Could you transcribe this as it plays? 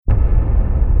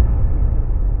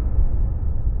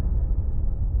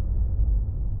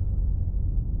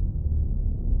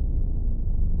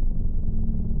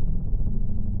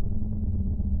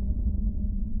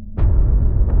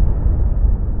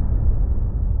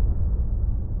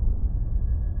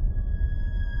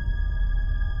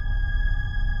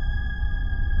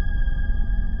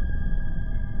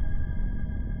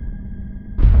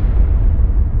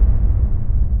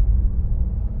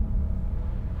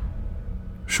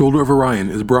Shoulder of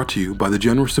Orion is brought to you by the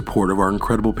generous support of our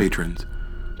incredible patrons.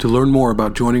 To learn more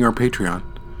about joining our Patreon,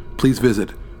 please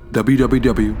visit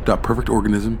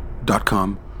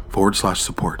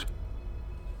www.perfectorganism.com/support.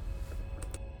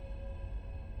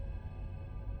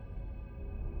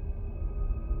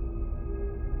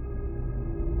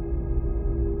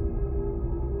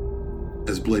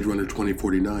 As Blade Runner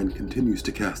 2049 continues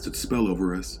to cast its spell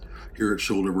over us here at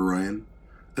Shoulder of Orion,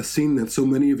 a scene that so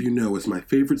many of you know as my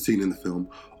favorite scene in the film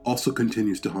also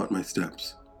continues to haunt my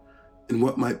steps. In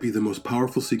what might be the most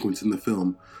powerful sequence in the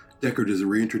film, Deckard is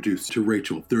reintroduced to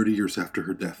Rachel 30 years after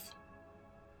her death.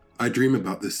 I dream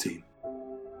about this scene.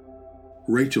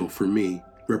 Rachel, for me,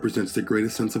 represents the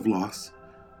greatest sense of loss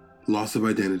of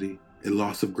identity, a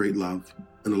loss of great love,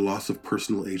 and a loss of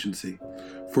personal agency.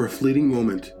 For a fleeting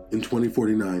moment in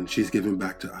 2049, she's given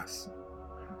back to us.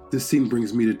 This scene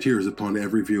brings me to tears upon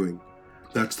every viewing.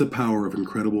 That's the power of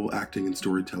incredible acting and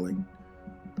storytelling.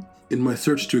 In my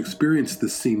search to experience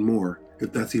this scene more,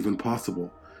 if that's even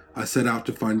possible, I set out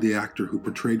to find the actor who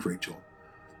portrayed Rachel.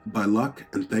 By luck,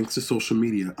 and thanks to social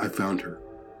media, I found her.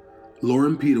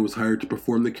 Lauren Pita was hired to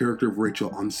perform the character of Rachel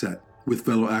on set, with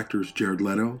fellow actors Jared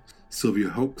Leto, Sylvia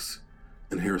Hoeks,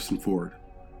 and Harrison Ford.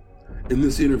 In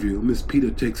this interview, Miss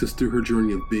Pita takes us through her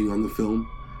journey of being on the film,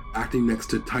 acting next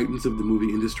to titans of the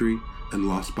movie industry, and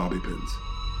lost bobby pins.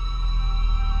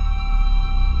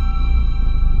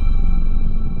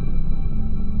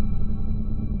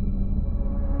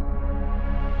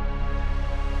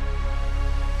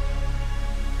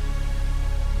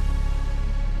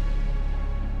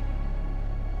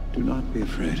 Do not be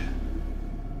afraid.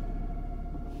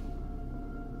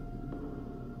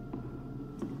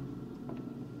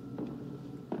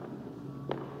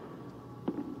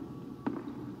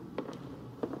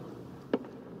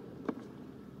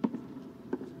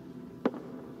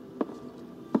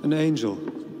 An angel,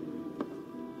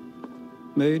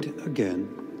 made again,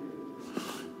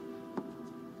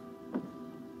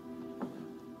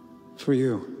 for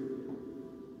you.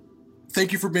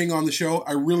 Thank you for being on the show.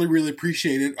 I really, really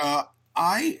appreciate it.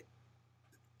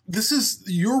 This is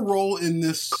your role in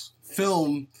this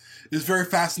film is very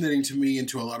fascinating to me and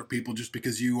to a lot of people, just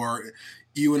because you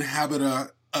inhabit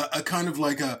a kind of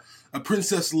like a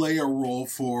Princess Leia role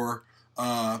for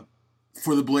the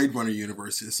Blade Runner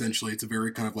universe. Essentially, it's a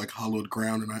very kind of like hallowed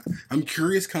ground, and I'm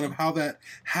curious kind of how that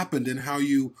happened and how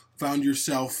you found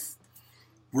yourself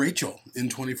Rachel in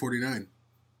 2049.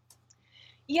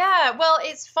 Yeah, well,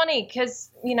 it's funny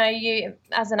because, you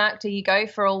as an actor, you go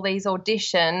for all these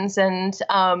auditions and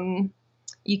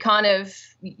you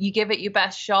give it your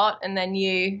best shot, and then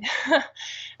you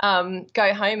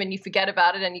go home and you forget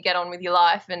about it and you get on with your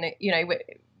life, and,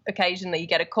 occasionally you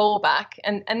get a call back.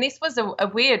 And this was a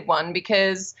weird one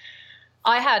because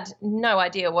I had no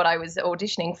idea what I was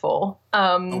auditioning for.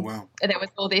 Oh, wow. There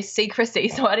was all this secrecy,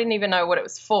 so I didn't even know what it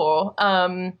was for.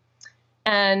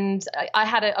 And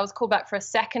I was called back for a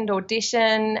second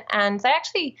audition, and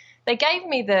they gave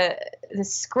me the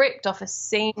script off a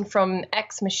scene from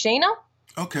Ex Machina.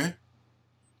 Okay.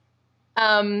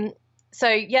 So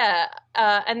yeah,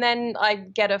 and then I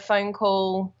get a phone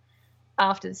call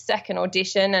after the second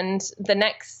audition, and the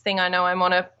next thing I know, I'm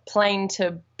on a plane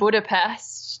to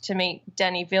Budapest to meet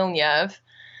Denis Villeneuve.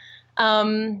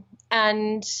 And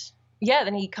yeah,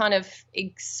 then he kind of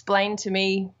explained to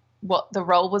me what the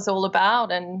role was all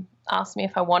about and asked me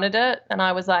if I wanted it. And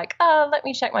I was like, let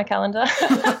me check my calendar.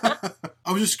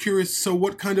 I was just curious, so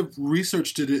what kind of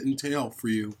research did it entail for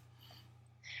you?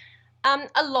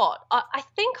 A lot. I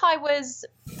think I was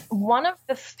one of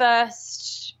the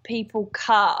first people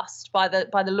cast by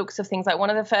the looks of things, like one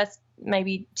of the first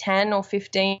maybe 10 or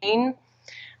 15.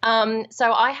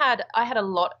 So I had a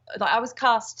lot. I was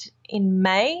cast in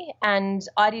May, and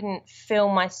I didn't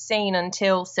film my scene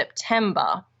until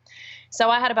September. So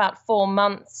I had about 4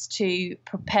 months to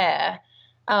prepare.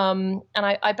 And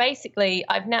I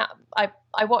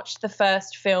watched the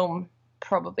first film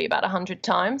probably about 100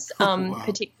 times, Wow.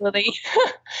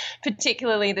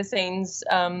 particularly the scenes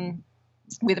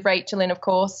with Rachel in, of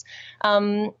course.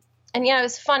 And yeah, it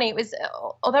was funny.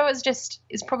 Although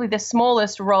it's probably the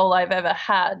smallest role I've ever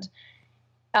had.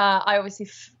 I obviously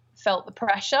felt the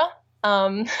pressure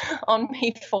on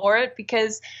me for it,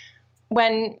 because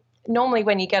normally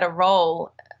when you get a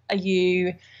role,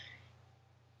 you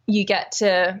get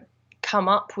to come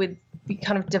up with, you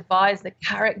kind of devise the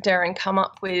character and come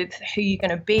up with who you're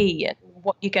going to be and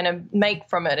what you're going to make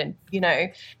from it. And,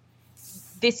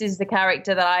 this is the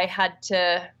character that I had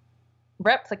to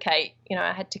replicate.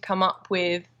 I had to come up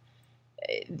with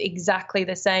exactly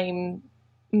the same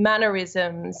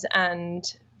mannerisms and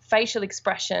facial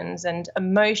expressions and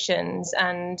emotions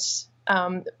and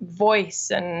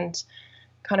voice and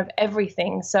kind of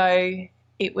everything. So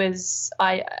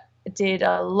I did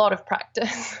a lot of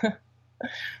practice.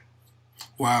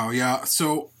 Wow, yeah.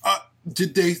 So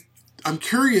I'm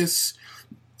curious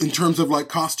in terms of like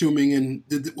costuming, and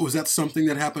was that something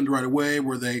that happened right away?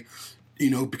 Were they,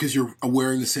 because you're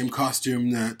wearing the same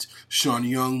costume that Sean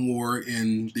Young wore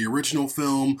in the original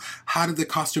film, how did the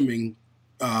costuming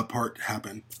part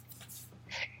happen?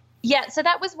 Yeah, so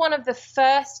that was one of the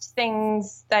first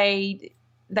things they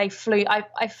flew.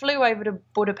 I flew over to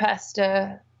Budapest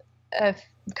a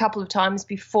couple of times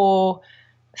before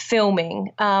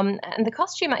filming, and the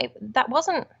costume that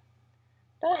wasn't.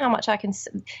 I don't know how much I can.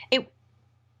 It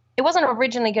wasn't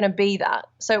originally going to be that,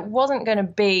 so it wasn't going to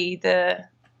be the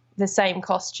same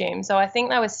costume. So I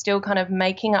think they were still kind of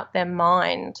making up their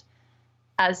mind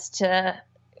as to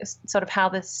sort of how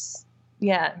the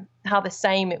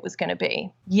same it was going to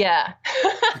be. Yeah.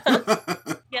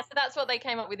 Yeah, so that's what they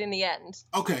came up with in the end.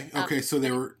 Okay, so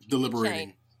they were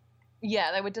deliberating.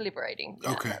 Yeah, they were deliberating.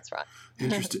 Yeah, okay. That's right.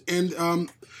 Interesting.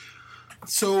 And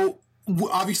so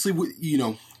obviously,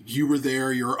 you were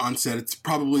there, you're on set. It's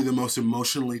probably the most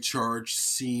emotionally charged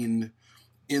scene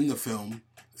in the film.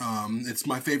 It's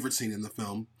my favorite scene in the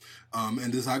film.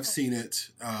 And as I've seen it,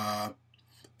 and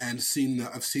I've seen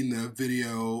the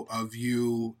video of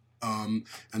you, and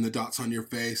the dots on your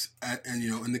face, and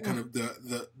the kind of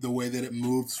the way that it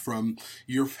moves from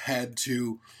your head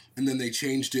to, and then they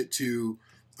changed it to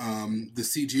the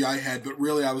CGI head. But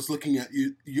really, I was looking at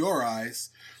your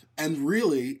eyes, and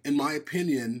really, in my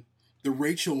opinion, the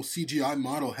Rachel CGI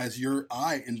model has your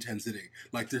eye intensity.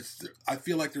 Like I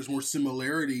feel like there's more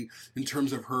similarity in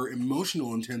terms of her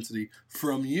emotional intensity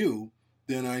from you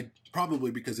than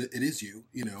probably because it is you,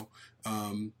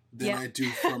 than I do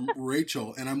from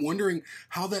Rachel. And I'm wondering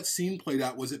how that scene played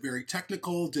out. Was it very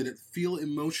technical? Did it feel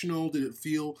emotional? Did it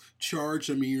feel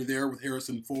charged? I mean, you're there with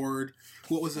Harrison Ford.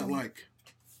 What was that like?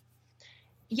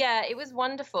 Yeah, it was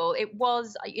wonderful. It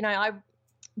was,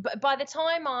 by the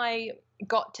time I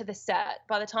got to the set,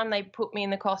 by the time they put me in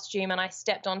the costume and I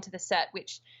stepped onto the set,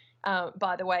 which,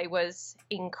 by the way, was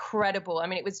incredible. I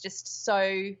mean, it was just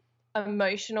so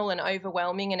emotional and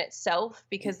overwhelming in itself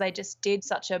because they just did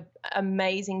such an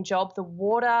amazing job. The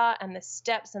water and the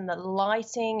steps and the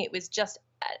lighting, it was just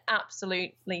an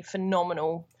absolutely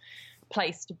phenomenal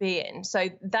place to be in. So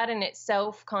that in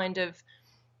itself kind of,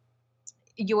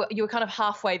 you were kind of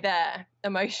halfway there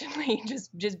emotionally,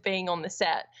 just being on the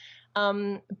set.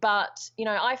 But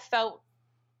I felt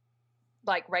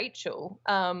like Rachel.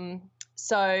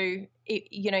 So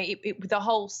the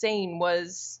whole scene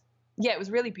was, it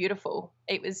was really beautiful.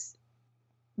 It was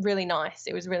really nice.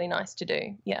 It was really nice to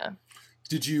do. Yeah.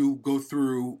 Did you go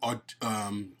through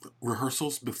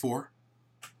rehearsals before?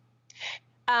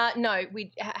 No,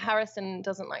 Harrison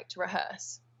doesn't like to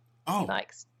rehearse. Oh. He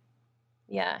likes,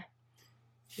 yeah.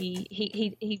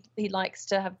 He likes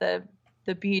to have the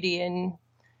beauty and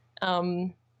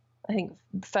I think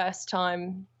first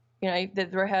time, the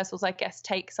rehearsals, I guess,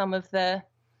 take some of the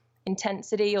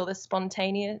intensity or the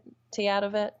spontaneity out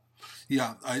of it.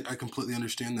 Yeah, I completely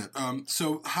understand that.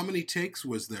 So how many takes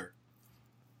was there?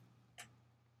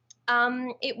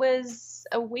 It was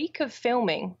a week of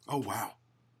filming. Oh, wow.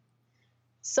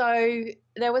 So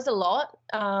there was a lot.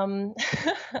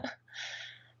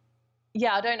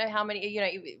 Yeah, I don't know how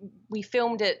many, we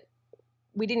filmed it.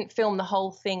 We didn't film the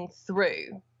whole thing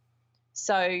through.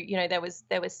 So, there was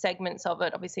segments of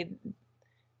it. Obviously,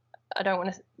 I don't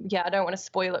want to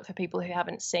spoil it for people who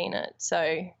haven't seen it.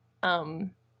 So, there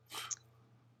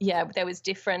was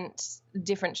different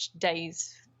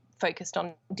days focused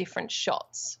on different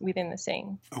shots within the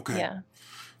scene. Okay. Yeah.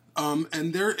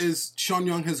 And Sean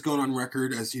Young has gone on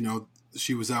record as,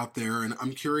 she was out there, and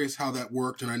I'm curious how that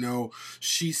worked. And I know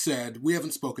she said, we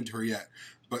haven't spoken to her yet,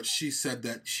 but she said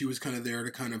that she was kind of there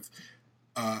to kind of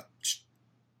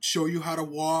show you how to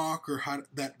walk, or how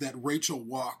that Rachel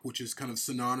walk, which is kind of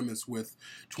synonymous with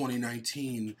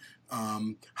 2019.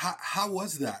 How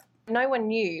was that? No one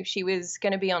knew she was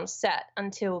going to be on set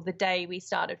until the day we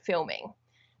started filming.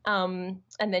 And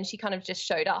then she kind of just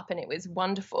showed up, and it was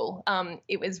wonderful.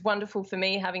 It was wonderful for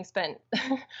me, having spent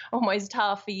almost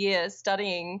half a year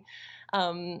studying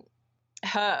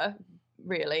her,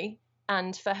 really,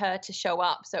 and for her to show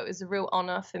up. So it was a real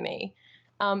honor for me.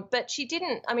 But she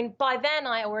didn't, by then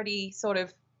I already sort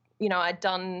of, I'd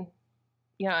done,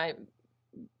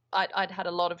 I'd had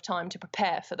a lot of time to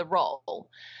prepare for the role.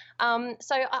 I'm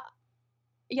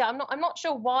not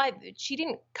sure why she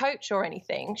didn't coach or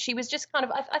anything. She was just kind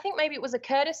of, I think maybe it was a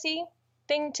courtesy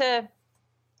thing to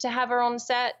have her on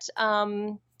set.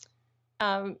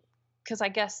 Because I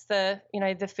guess the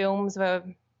films were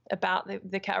about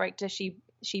the character she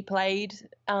played.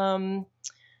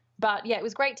 But yeah, it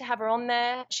was great to have her on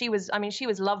there. She was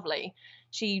lovely.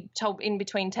 She told, in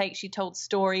between takes, she told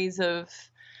stories of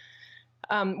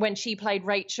when she played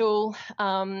Rachel,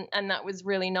 and that was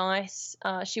really nice.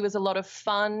 She was a lot of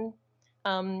fun.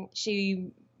 There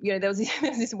was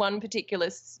this one particular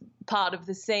part of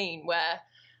the scene where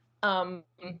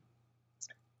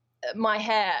my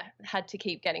hair had to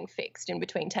keep getting fixed in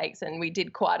between takes, and we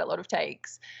did quite a lot of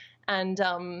takes.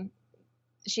 And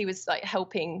she was like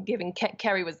helping,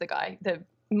 Kerry was the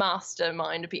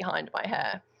mastermind behind my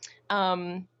hair.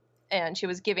 And she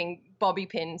was giving bobby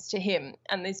pins to him.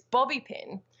 And this bobby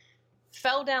pin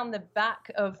fell down the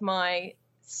back of my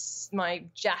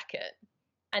jacket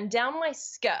and down my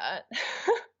skirt.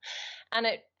 And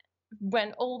it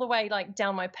went all the way like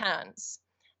down my pants.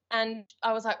 And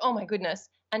I was like, oh my goodness.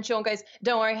 And Sean goes,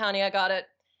 don't worry, honey, I got it.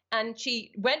 And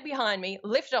she went behind me,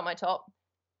 lifted up my top,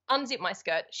 unzipped my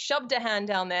skirt, shoved her hand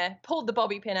down there, pulled the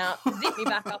bobby pin out, zipped me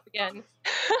back up again.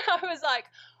 I was like,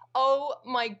 oh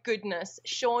my goodness,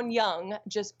 Sean Young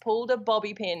just pulled a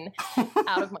bobby pin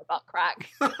out of my butt crack.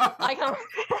 I can't.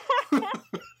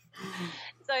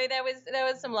 So there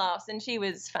was some laughs, and she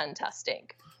was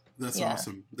fantastic. That's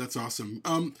awesome. That's awesome.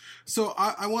 So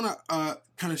I want to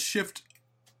kind of shift.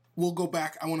 We'll go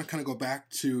back. I want to kind of go back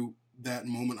to that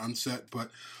moment on set.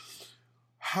 But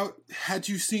how had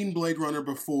you seen Blade Runner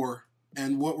before,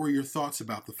 and what were your thoughts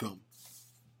about the film?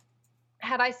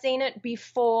 Had I seen it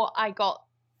before I got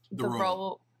the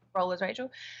role as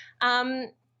Rachel? No,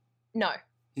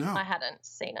 I hadn't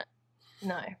seen it.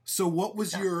 No. So what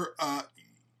was your?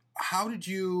 How did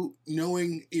you,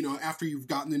 knowing, after you've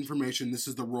gotten information, this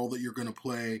is the role that you're going to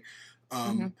play,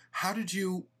 how did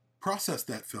you process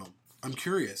that film? I'm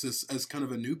curious, as kind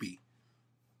of a newbie.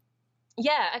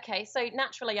 Yeah, okay. So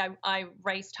naturally I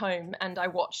raced home and I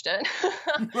watched it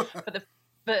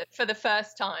for the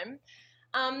first time.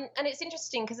 And it's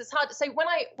interesting because it's hard. So when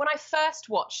I first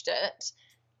watched it,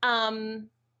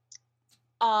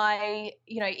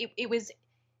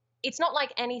 it's not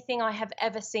like anything I have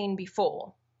ever seen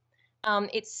before.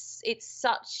 It's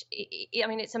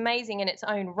amazing in its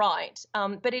own right.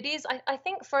 But it is, I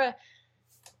think for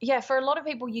a lot of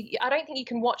people, I don't think you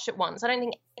can watch it once. I don't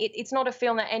think it's not a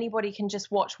film that anybody can just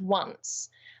watch once.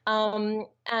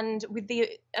 And with the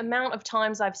amount of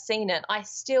times I've seen it, I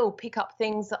still pick up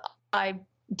things that I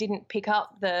didn't pick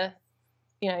up the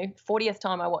 40th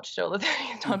time I watched it or the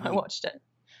 30th time I watched it.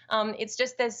 It's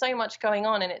just, there's so much going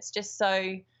on, and it's just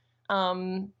so,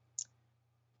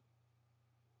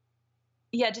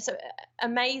 just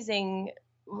amazing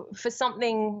for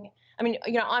something. I mean,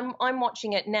 I'm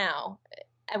watching it now.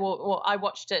 Well, I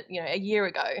watched it, a year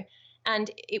ago,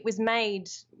 and it was made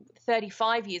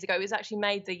 35 years ago. It was actually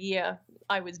made the year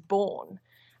I was born.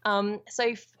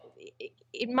 So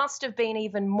it must have been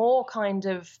even more kind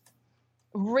of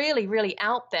really, really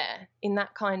out there in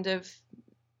that kind of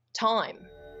time.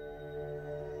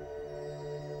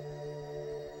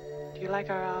 Do you like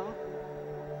our owl?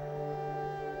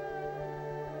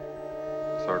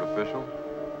 It's artificial?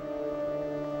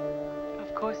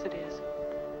 Of course it is.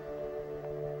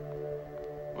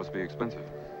 Must be expensive.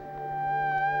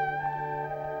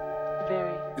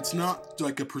 Very. It's not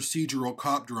like a procedural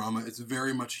cop drama. It's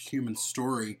very much a human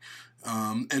story.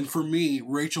 And for me,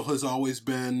 Rachel has always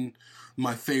been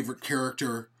my favorite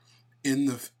character in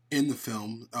the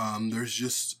film. There's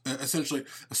just essentially,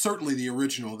 certainly the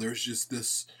original, there's just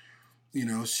this,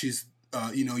 she's,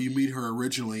 you meet her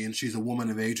originally and she's a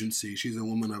woman of agency. She's a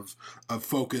woman of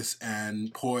focus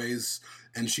and poise,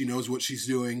 and she knows what she's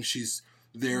doing. She's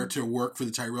there to work for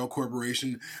the Tyrell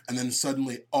Corporation, and then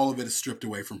suddenly all of it is stripped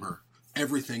away from her.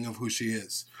 Everything of who she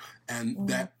is. And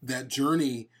that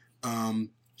journey kind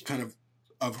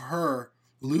of her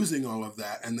losing all of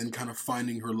that and then kind of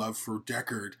finding her love for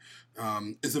Deckard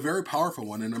is a very powerful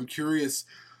one. And I'm curious,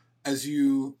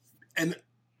 and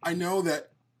I know that,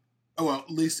 at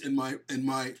least in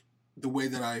the way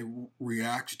that I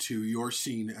react to your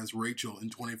scene as Rachel in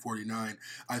 2049,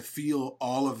 I feel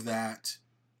all of that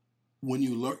when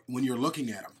you're looking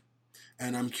at him.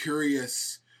 And I'm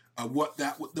curious what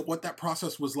that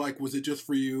process was like. Was it just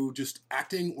for you, just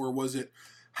acting, or was it,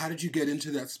 how did you get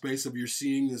into that space of you're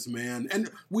seeing this man?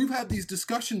 And we've had these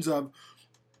discussions of,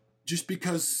 just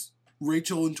because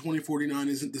Rachel in 2049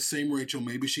 isn't the same Rachel,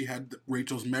 maybe she had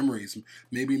Rachel's memories.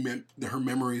 Maybe her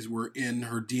memories were in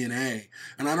her DNA.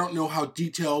 And I don't know how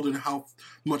detailed and how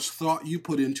much thought you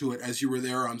put into it as you were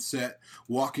there on set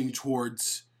walking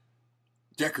towards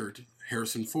Deckard,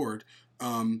 Harrison Ford.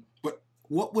 But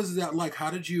what was that like?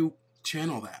 How did you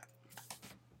channel that?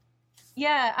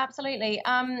 Yeah, absolutely.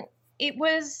 It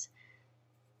was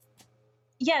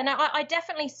Yeah, no, I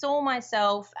definitely saw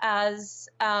myself as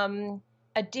a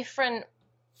different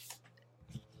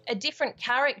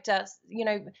character. You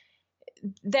know,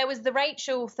 there was the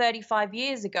Rachel 35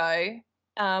 years ago,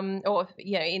 or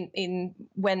you know, in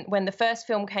when the first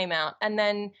film came out, and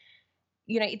then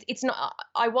you know, it's not.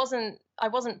 I wasn't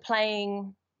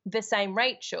playing the same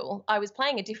Rachel. I was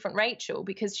playing a different Rachel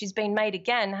because she's been made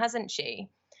again, hasn't she?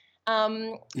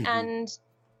 And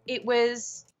it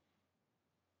was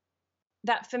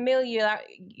that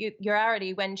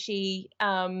familiarity when she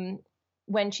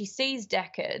sees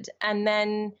Deckard, and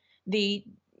then the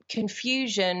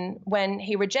confusion when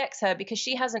he rejects her because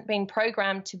she hasn't been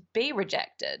programmed to be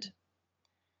rejected.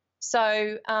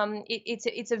 So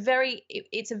it's a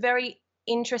very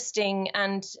interesting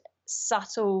and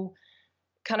subtle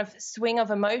kind of swing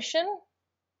of emotion,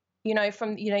 you know,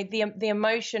 from, you know, the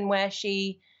emotion where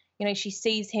she, you know, she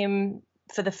sees him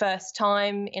for the first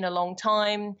time in a long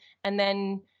time, and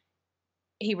then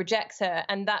he rejects her,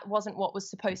 and that wasn't what was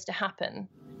supposed to happen.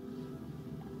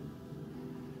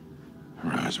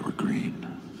 Her eyes were green.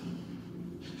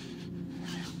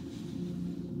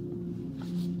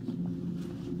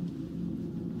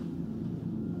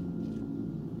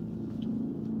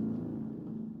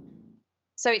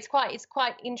 So it's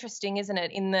quite interesting, isn't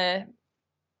it? In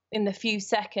the few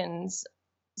seconds,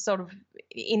 sort of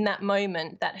in that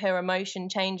moment, that her emotion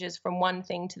changes from one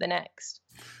thing to the next.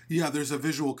 Yeah, there's a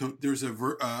visual.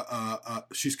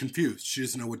 She's confused. She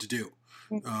doesn't know what to do.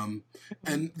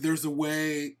 And there's a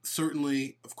way,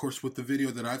 certainly, of course, with the video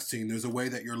that I've seen, there's a way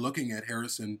that you're looking at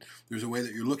Harrison. There's a way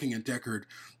that you're looking at Deckard,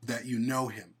 that you know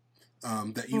him,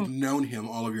 that you've known him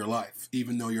all of your life,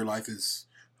 even though your life is,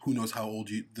 who knows how old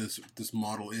this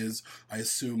model is. I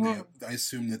assume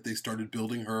that they started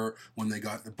building her when they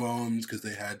got the bones because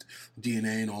they had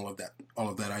DNA and all of that.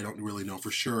 I don't really know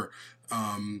for sure.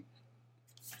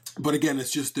 But again,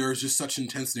 there's just such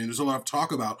intensity. And there's a lot of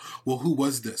talk about, well, who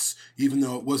was this? Even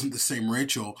though it wasn't the same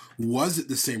Rachel, was it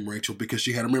the same Rachel because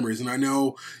she had her memories? And I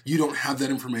know you don't have that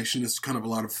information. It's kind of a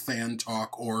lot of fan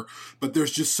talk, but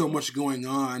there's just so much going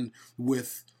on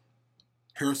with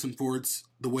Harrison Ford's,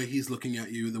 the way he's looking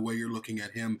at you, the way you're looking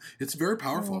at him. It's very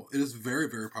powerful. It is very,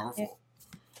 very powerful.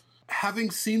 Yeah.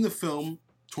 Having seen the film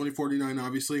 2049,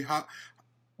 obviously,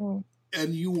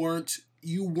 and you weren't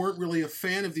really a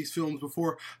fan of these films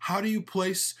before. What do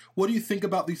you think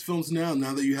about these films now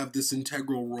that you have this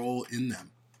integral role in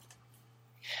them?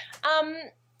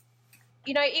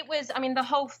 You know, the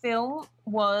whole film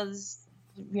was,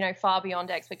 you know, far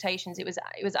beyond expectations. It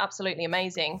was absolutely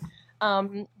amazing.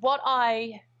 What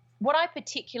I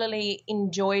particularly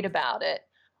enjoyed about it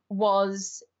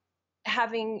was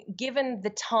having given the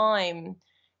time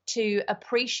to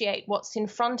appreciate what's in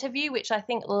front of you, which I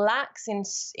think lacks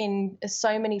in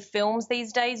so many films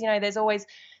these days. You know, there's always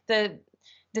the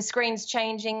screen's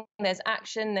changing, there's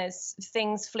action, there's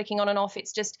things flicking on and off.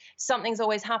 It's just something's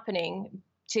always happening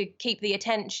to keep the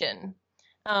attention.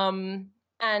 And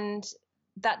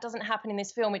that doesn't happen in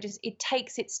this film. It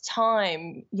takes its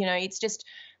time. You know, it's just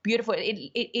beautiful.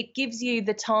 It gives you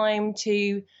the time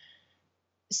to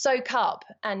soak up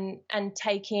and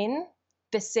take in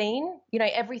the scene. You know,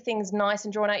 everything's nice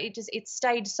and drawn out. It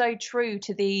stayed so true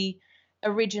to the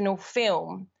original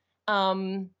film.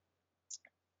 And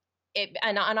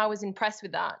I was impressed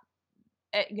with that.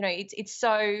 You know, it's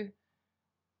so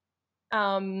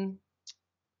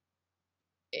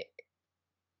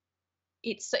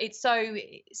it's so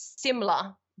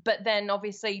similar, but then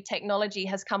obviously technology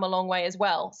has come a long way as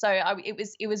well. So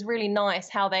it was really nice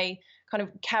how they kind of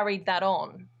carried that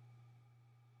on.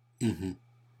 Mm-hmm.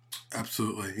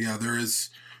 Absolutely, yeah.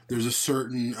 There's a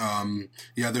certain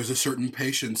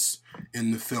patience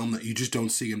in the film that you just don't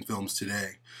see in films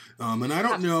today. And I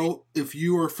don't know if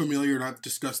you are familiar, and I've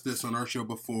discussed this on our show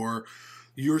before.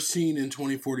 Your scene in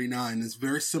 2049 is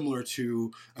very similar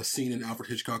to a scene in Alfred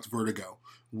Hitchcock's Vertigo,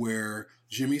 where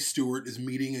Jimmy Stewart is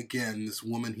meeting again this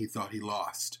woman he thought he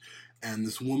lost. And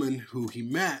this woman who he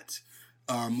met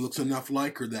looks enough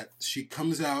like her that she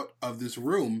comes out of this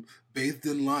room bathed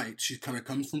in light. She kind of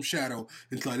comes from shadow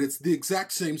into light. It's the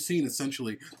exact same scene,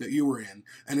 essentially, that you were in.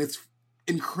 And it's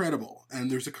incredible. And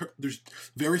there's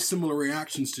very similar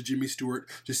reactions to Jimmy Stewart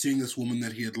just seeing this woman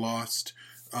that he had lost.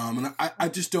 And I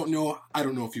just don't know. I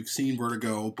don't know if you've seen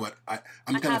Vertigo, but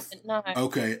I'm kind of no.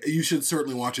 Okay. You should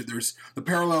certainly watch it. There's the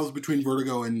parallels between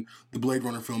Vertigo and the Blade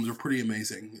Runner films are pretty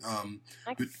amazing.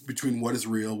 Between what is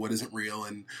real, what isn't real,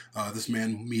 and this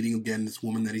man meeting again this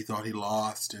woman that he thought he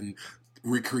lost, and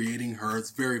recreating her.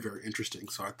 It's very, very interesting.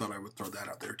 So I thought I would throw that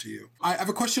out there to you. I have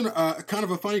a question, kind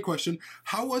of a funny question.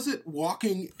 How was it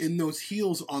walking in those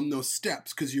heels on those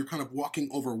steps? Because you're kind of walking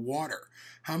over water.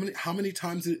 How many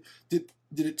times did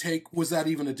it take? Was that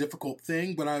even a difficult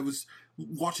thing? But I was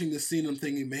watching this scene, I'm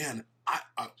thinking, man, I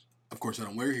of course I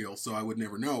don't wear heels, so I would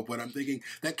never know. But I'm thinking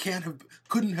that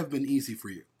couldn't have been easy for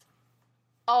you.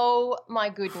 Oh my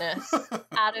goodness!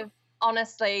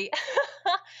 Honestly.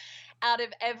 Out of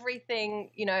everything,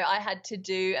 I had to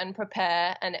do and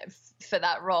prepare and for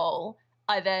that role,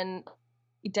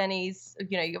 Denny's,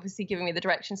 you're obviously giving me the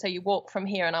direction. So you walk from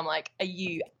here and I'm like, are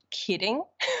you kidding?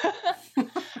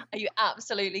 Are you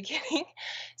absolutely kidding?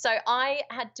 So I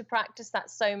had to practice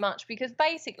that so much because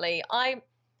basically I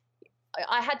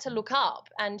had to look up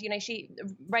and,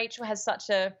 Rachel has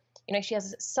she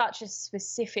has such a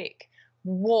specific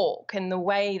walk and the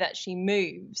way that she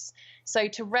moves. So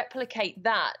to replicate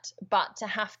that, but to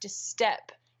have to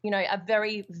step, a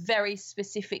very, very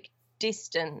specific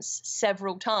distance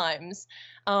several times,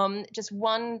 just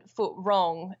 1 foot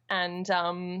wrong. And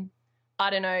I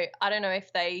don't know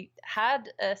if they had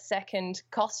a second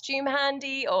costume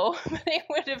handy or they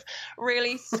would have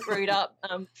really screwed up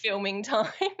filming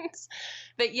times.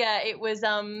 But yeah, it was,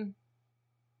 I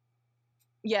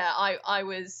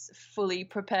was fully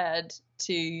prepared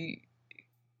to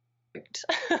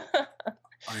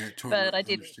I totally but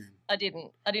understand.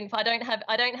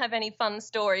 I don't have any fun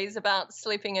stories about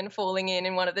slipping and falling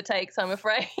in one of the takes, I'm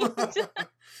afraid.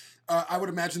 I would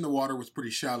imagine the water was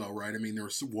pretty shallow, right? I mean, there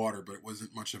was some water, but it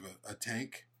wasn't much of a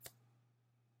tank.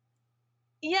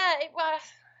 Yeah, it was.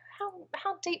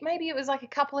 How deep? Maybe it was like a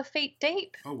couple of feet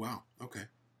deep. Oh wow, okay.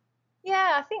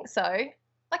 Yeah, I think so.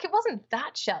 Like it wasn't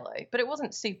that shallow, but it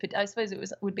wasn't super. I suppose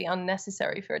would be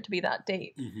unnecessary for it to be that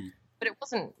deep. Mm-hmm. But it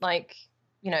wasn't like,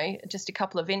 just a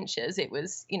couple of inches. It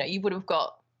was, I would have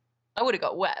got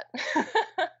wet.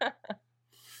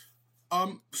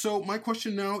 So my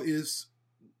question now is,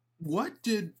 what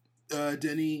did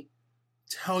Denny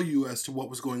tell you as to what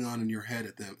was going on in your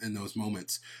head in those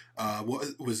moments?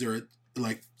 What was there,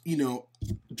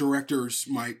 directors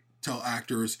might tell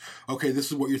actors, okay,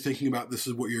 this is what you're thinking about, this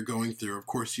is what you're going through. Of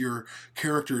course, your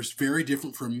character is very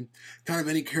different from kind of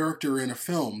any character in a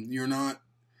film.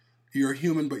 You're a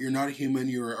human, but you're not a human.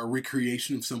 You're a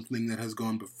recreation of something that has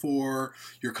gone before.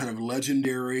 You're kind of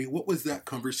legendary. What was that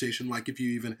conversation like, if you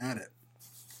even had it?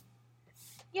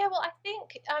 Yeah, well, I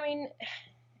think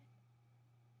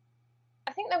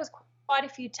there was quite a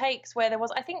few takes where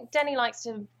I think Denny likes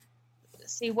to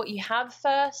see what you have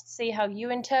first, see how you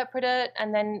interpret it,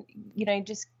 and then,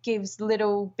 just gives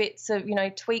little bits of,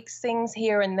 tweaks things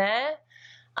here and there.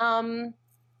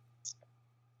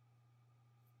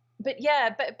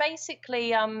 But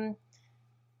basically, and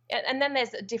then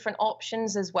there's different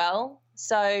options as well.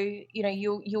 So,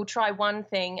 you'll try one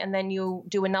thing and then you'll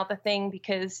do another thing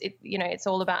because it's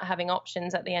all about having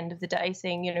options at the end of the day,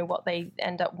 seeing, what they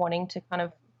end up wanting to kind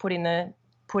of put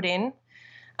in.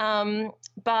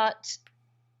 But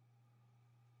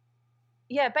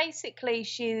yeah, basically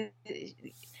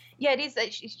it is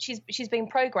that she's been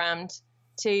programmed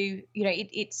to,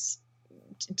 it's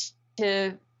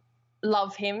to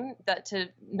love him, that to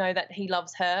know that he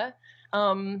loves her.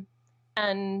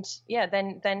 And yeah,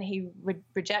 then he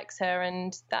rejects her,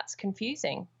 and that's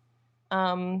confusing.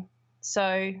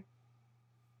 So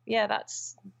yeah,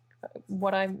 that's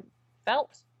what I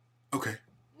felt. Okay.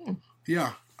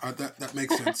 Yeah, that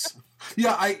makes sense.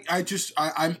 Yeah,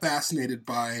 I'm fascinated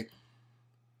by,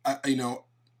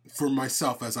 for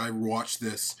myself as I watch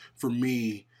this, for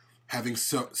me, having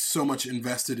so much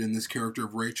invested in this character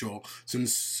of Rachel,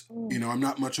 since I'm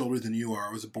not much older than you are.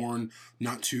 I was born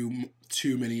not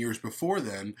too many years before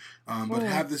then, but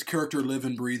have this character live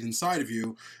and breathe inside of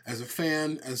you as a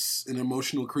fan, as an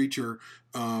emotional creature.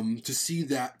 To see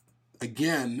that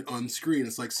again on screen,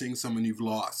 it's like seeing someone you've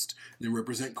lost. They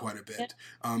represent quite a bit.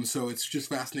 Yeah. So it's just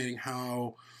fascinating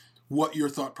what your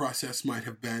thought process might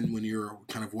have been when you're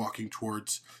kind of walking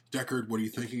towards Deckard. What are you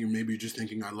thinking? And maybe you're just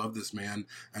thinking, I love this man,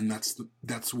 and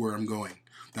that's where I'm going.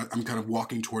 That I'm kind of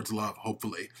walking towards love,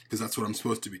 hopefully, because that's what I'm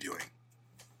supposed to be doing.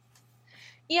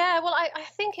 Yeah, well, I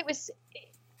think it was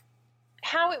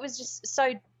how it was just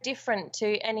so different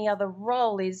to any other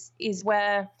role is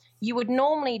where you would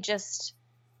normally just,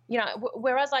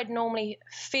 whereas I'd normally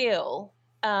feel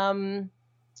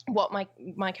what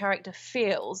my character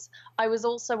feels, I was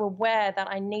also aware that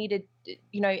I needed,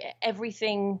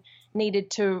 everything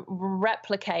needed to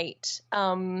replicate,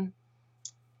 the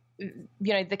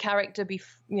character,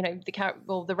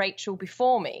 the Rachel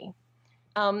before me.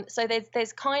 So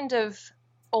there's kind of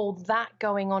all that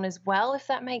going on as well, if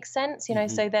that makes sense, Mm-hmm.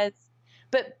 So there's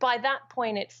but by that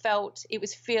point it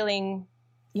was feeling,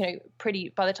 pretty,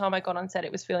 by the time I got on set,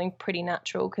 it was feeling pretty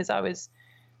natural, because I was,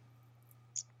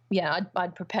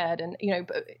 I'd prepared, and,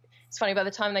 but it's funny, by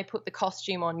the time they put the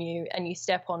costume on you and you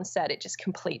step on set, it just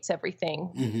completes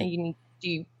everything, and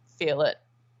you feel it.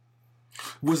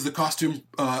 Was the costume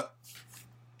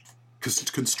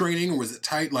constraining, or was it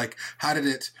tight? Like, how was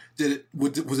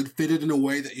it fitted in a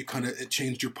way that it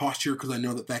changed your posture? Because I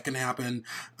know that can happen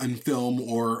in film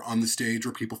or on the stage,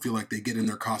 where people feel like they get in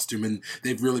their costume and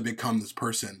they've really become this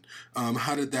person.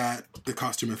 How did the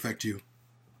costume affect you?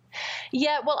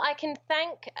 Yeah, well, I can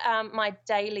thank my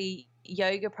daily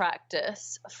yoga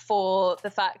practice for the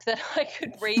fact that I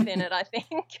could breathe in it, I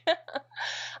think.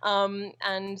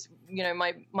 And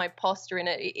my posture in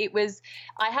it,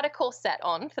 I had a corset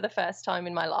on for the first time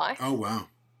in my life. Oh wow.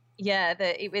 Yeah,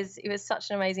 it was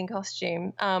such an amazing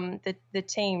costume. The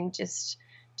team just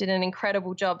did an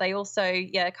incredible job. They also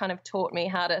kind of taught me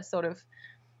how to sort of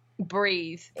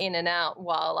breathe in and out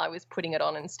while I was putting it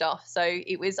on and stuff. So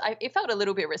it felt a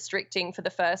little bit restricting for the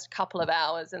first couple of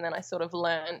hours, and then I sort of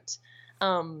learnt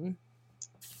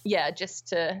just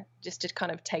to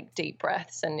kind of take deep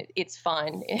breaths, and it's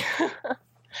fine.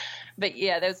 But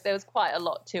there was quite a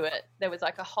lot to it. There was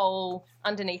like a whole,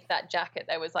 underneath that jacket,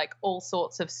 there was like all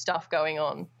sorts of stuff going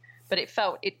on, but it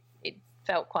felt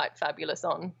quite fabulous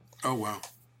on. Oh wow,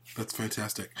 that's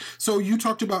fantastic. So you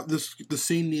talked about the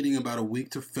scene needing about a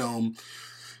week to film.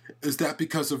 Is that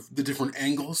because of the different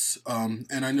angles?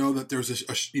 And I know that there's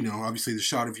obviously the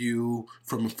shot of you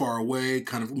from far away,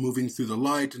 kind of moving through the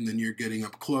light, and then you're getting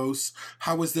up close.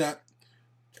 How was that?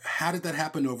 How did that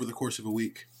happen over the course of a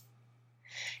week?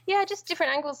 Yeah, just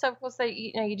different angles. So of course,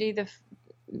 you do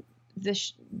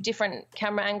the different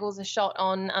camera angles are shot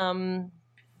on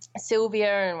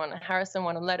Sylvia, and one on Harrison,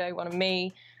 one on Leto, one on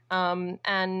me.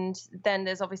 And then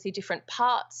there's obviously different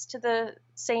parts to the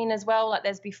scene as well. Like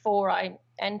there's before I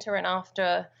enter and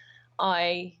after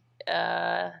I'm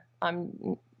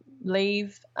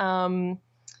leave. And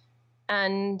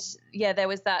there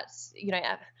was that,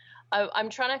 I'm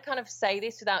trying to kind of say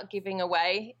this without giving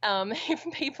away, if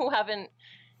people haven't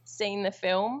seen the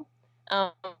film,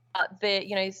 but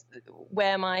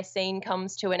where my scene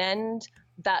comes to an end,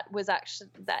 that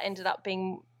ended up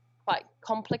being quite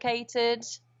complicated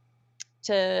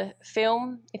to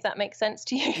film, if that makes sense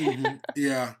to you. Mm-hmm.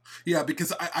 Yeah,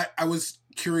 because I was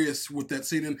curious with that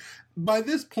scene, and by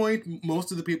this point,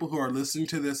 most of the people who are listening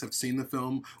to this have seen the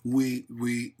film.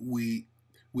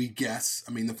 We guess.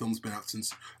 I mean, the film's been out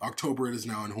since October. It is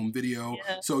now in home video,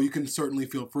 so you can certainly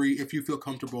feel free, if you feel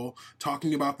comfortable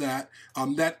talking about that.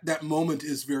 That moment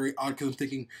is very odd, because I'm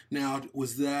thinking now,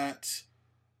 was that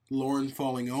Lauren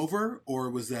falling over, or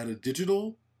was that a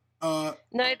digital? No,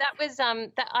 that was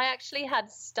that I actually had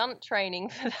stunt training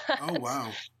for that. Oh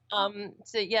wow.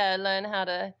 Learn how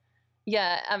to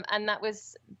and that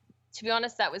was, to be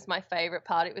honest, that was my favorite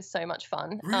part. It was so much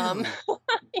fun. Really?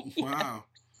 Wow.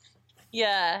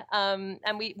 Yeah, and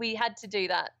we had to do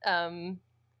that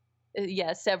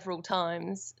several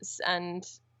times, and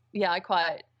I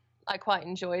quite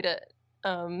enjoyed it.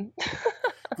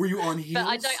 Were you on heels?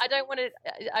 But I don't want to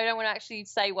actually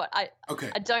say what Okay.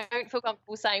 I don't feel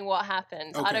comfortable saying what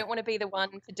happened. Okay. I don't want to be the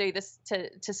one to do this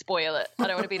to spoil it. I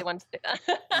don't want to be the one to do that.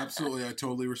 Absolutely, I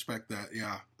totally respect that.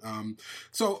 Yeah.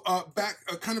 So back,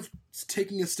 kind of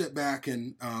taking a step back,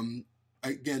 and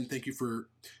again, thank you for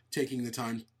taking the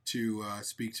time to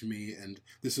speak to me, and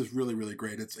this is really, really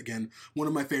great. It's again one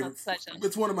of my favorite.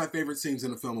 It's one of my favorite scenes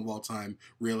in a film of all time.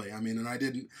 Really, I mean, and I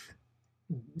didn't.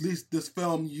 At least this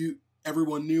film,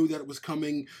 everyone knew that it was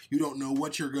coming. You don't know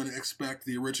what you're going to expect.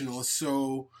 The original is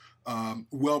so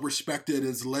well respected,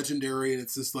 it's legendary, and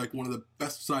it's just like one of the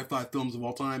best sci-fi films of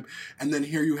all time. And then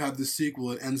here you have the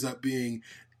sequel. It ends up being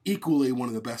equally one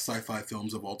of the best sci-fi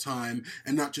films of all time,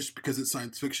 and not just because it's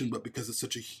science fiction, but because it's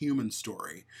such a human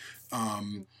story.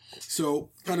 So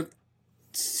kind of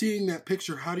seeing that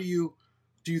picture, how do you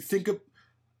think of,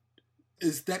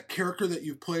 is that character that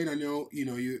you've played? I know,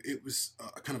 it was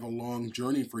kind of a long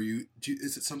journey for you.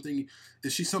 Is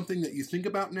she something that you think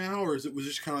about now, or was it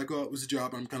just kind of like, oh, it was a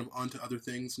job, I'm kind of on to other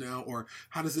things now? Or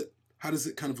how does it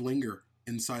kind of linger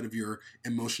inside of your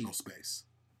emotional space?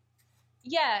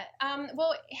 Yeah.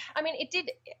 Well, I mean, it did.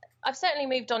 I've certainly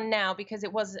moved on now, because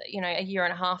it was, a year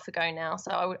and a half ago now. So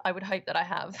I would hope that I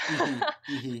have.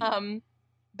 Mm-hmm. Mm-hmm.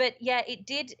 But yeah, it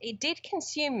did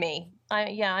consume me.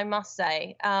 I must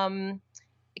say.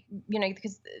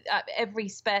 Because every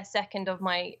spare second of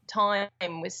my time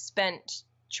was spent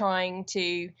trying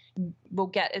to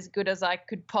get as good as I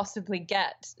could possibly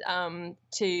get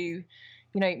to,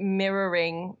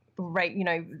 mirroring,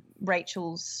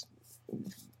 Rachel's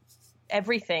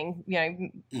everything,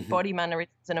 body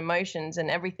mannerisms and emotions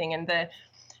and everything. And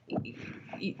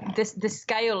the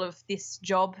scale of this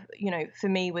job, for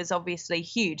me was obviously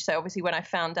huge. So obviously when I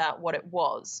found out what it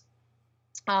was,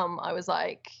 I was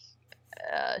like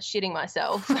shitting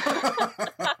myself.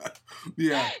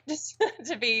 Yeah. Just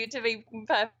to be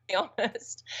perfectly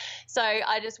honest. So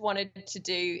I just wanted to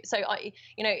do,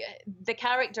 the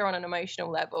character on an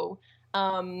emotional level,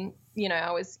 I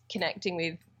was connecting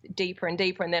with deeper and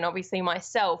deeper. And then obviously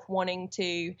myself wanting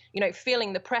to,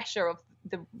 feeling the pressure of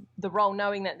the role,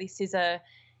 knowing that this is a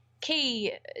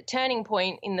key turning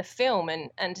point in the film, and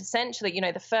essentially,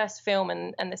 the first film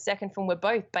and the second film were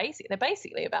both they're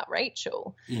basically about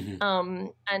Rachel. Mm-hmm.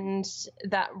 And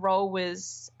that role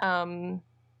was in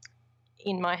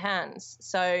my hands.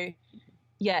 So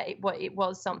yeah, it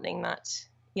was something that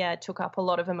took up a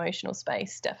lot of emotional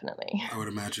space, definitely. I would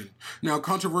imagine. Now,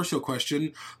 controversial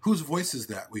question: whose voice is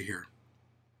that we hear?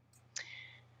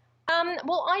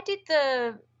 Well, I did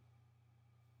the.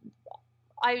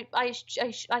 I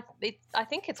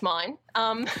think it's mine.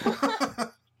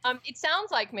 It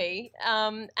sounds like me,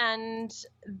 and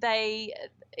I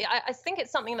think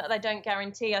it's something that they don't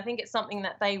guarantee. I think it's something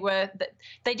that they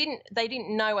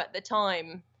didn't know at the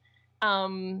time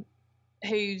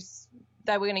whose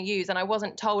they were going to use, and I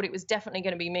wasn't told it was definitely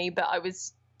going to be me, but I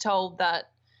was told that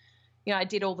I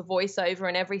did all the voiceover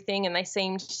and everything, and they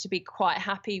seemed to be quite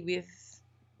happy with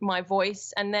my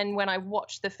voice. And then when I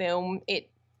watched the film,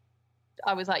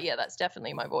 I was like, yeah, that's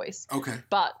definitely my voice. Okay.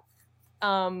 But,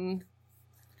 and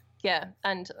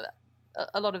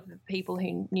a lot of the people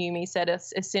who knew me said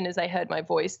as soon as they heard my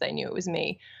voice, they knew it was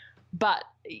me. But,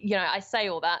 I say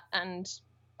all that, and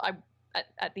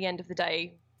at the end of the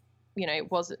day, I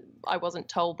wasn't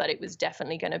told that it was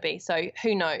definitely going to be. So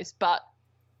who knows? But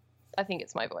I think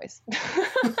it's my voice.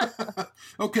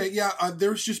 Okay. Yeah.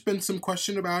 There's just been some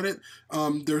question about it.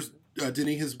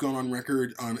 Denis has gone on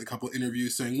record on a couple of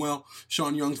interviews saying, well,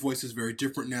 Sean Young's voice is very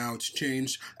different now. It's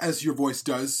changed, as your voice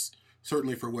does,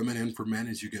 certainly for women and for men.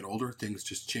 As you get older, things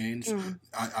just change.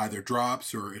 Either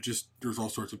drops or there's all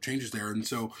sorts of changes there. And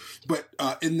so, but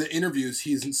in the interviews,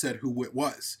 he hasn't said who it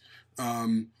was.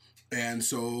 And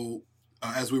so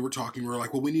as we were talking, we were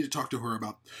like, well, we need to talk to her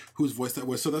about whose voice that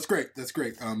was. So that's great. That's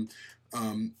great.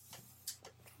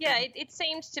 Yeah, it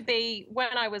seemed to be,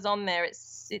 when I was on there,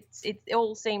 it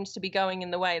all seemed to be going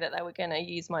in the way that they were going to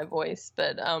use my voice.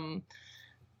 But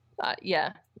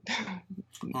yeah.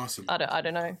 Awesome. I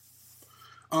don't know.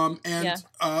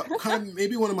 Kind of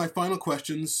maybe one of my final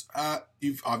questions.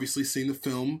 You've obviously seen the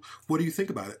film. What do you think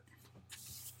about it?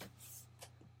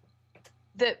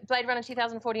 The Blade Runner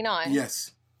 2049?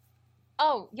 Yes.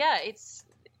 Oh, yeah, it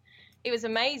was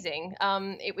amazing.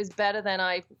 It was better than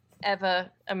I ever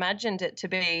imagined it to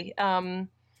be.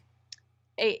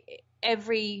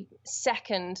 Every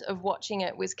second of watching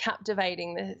it was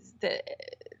captivating.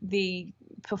 The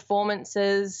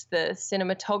performances, the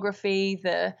cinematography,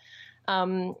 the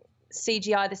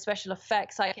CGI, the special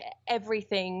effects, like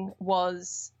everything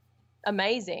was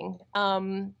amazing.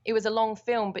 It was a long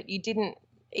film, but you didn't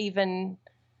even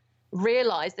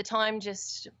realize the time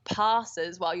just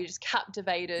passes while you're just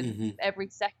captivated every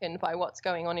second by what's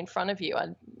going on in front of you. I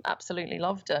absolutely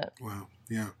loved it. Wow.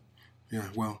 Yeah.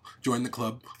 Well, join the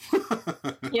club.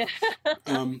 Yeah.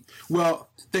 Well,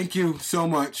 thank you so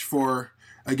much for,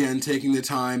 again, taking the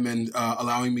time and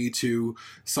allowing me to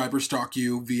cyberstalk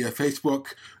you via Facebook.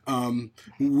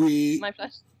 My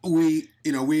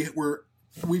pleasure.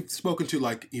 We've spoken to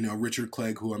Richard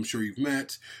Clegg, who I'm sure you've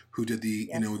met, who did the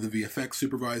the VFX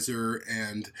supervisor,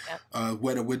 and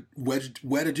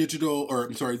Weta Digital,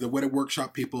 the Weta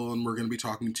Workshop people, and we're going to be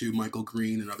talking to Michael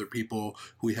Green and other people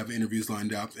who we have interviews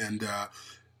lined up, and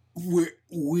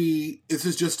this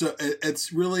is just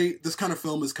it's really, this kind of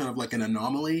film is kind of like an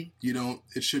anomaly.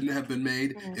 It shouldn't have been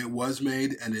made. It was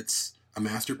made, and it's a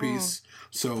masterpiece.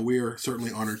 So we are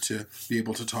certainly honored to be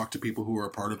able to talk to people who are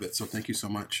a part of it. So thank you so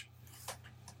much.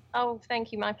 Oh,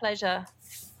 thank you. My pleasure.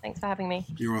 Thanks for having me.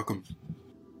 You're welcome.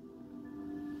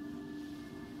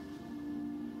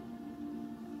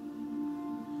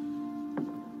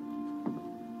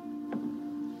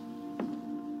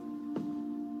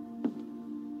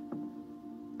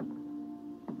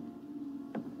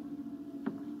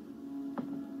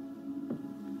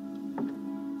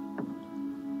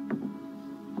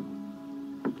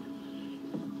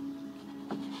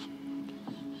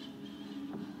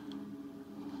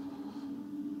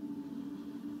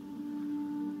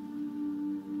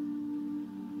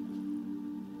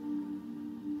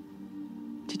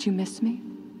 Did you miss me?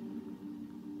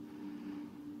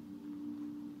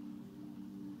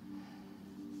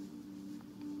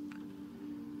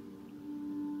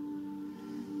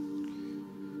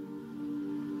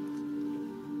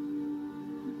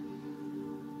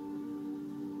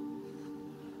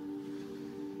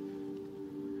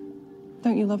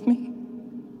 Don't you love me?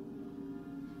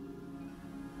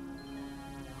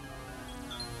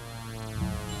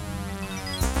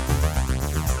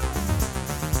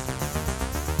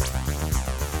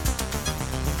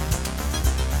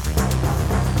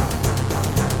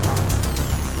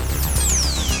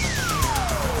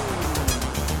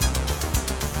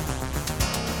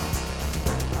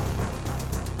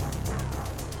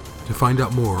 To find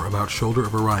out more about Shoulder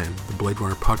of Orion, the Blade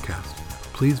Runner podcast,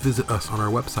 please visit us on our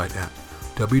website at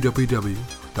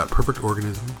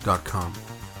www.perfectorganism.com.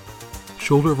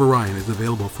 Shoulder of Orion is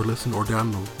available for listen or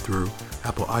download through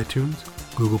Apple iTunes,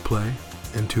 Google Play,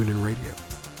 and TuneIn Radio.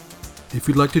 If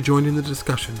you'd like to join in the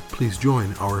discussion, please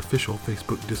join our official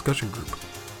Facebook discussion group,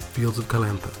 Fields of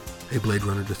Calantha, a Blade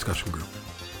Runner discussion group.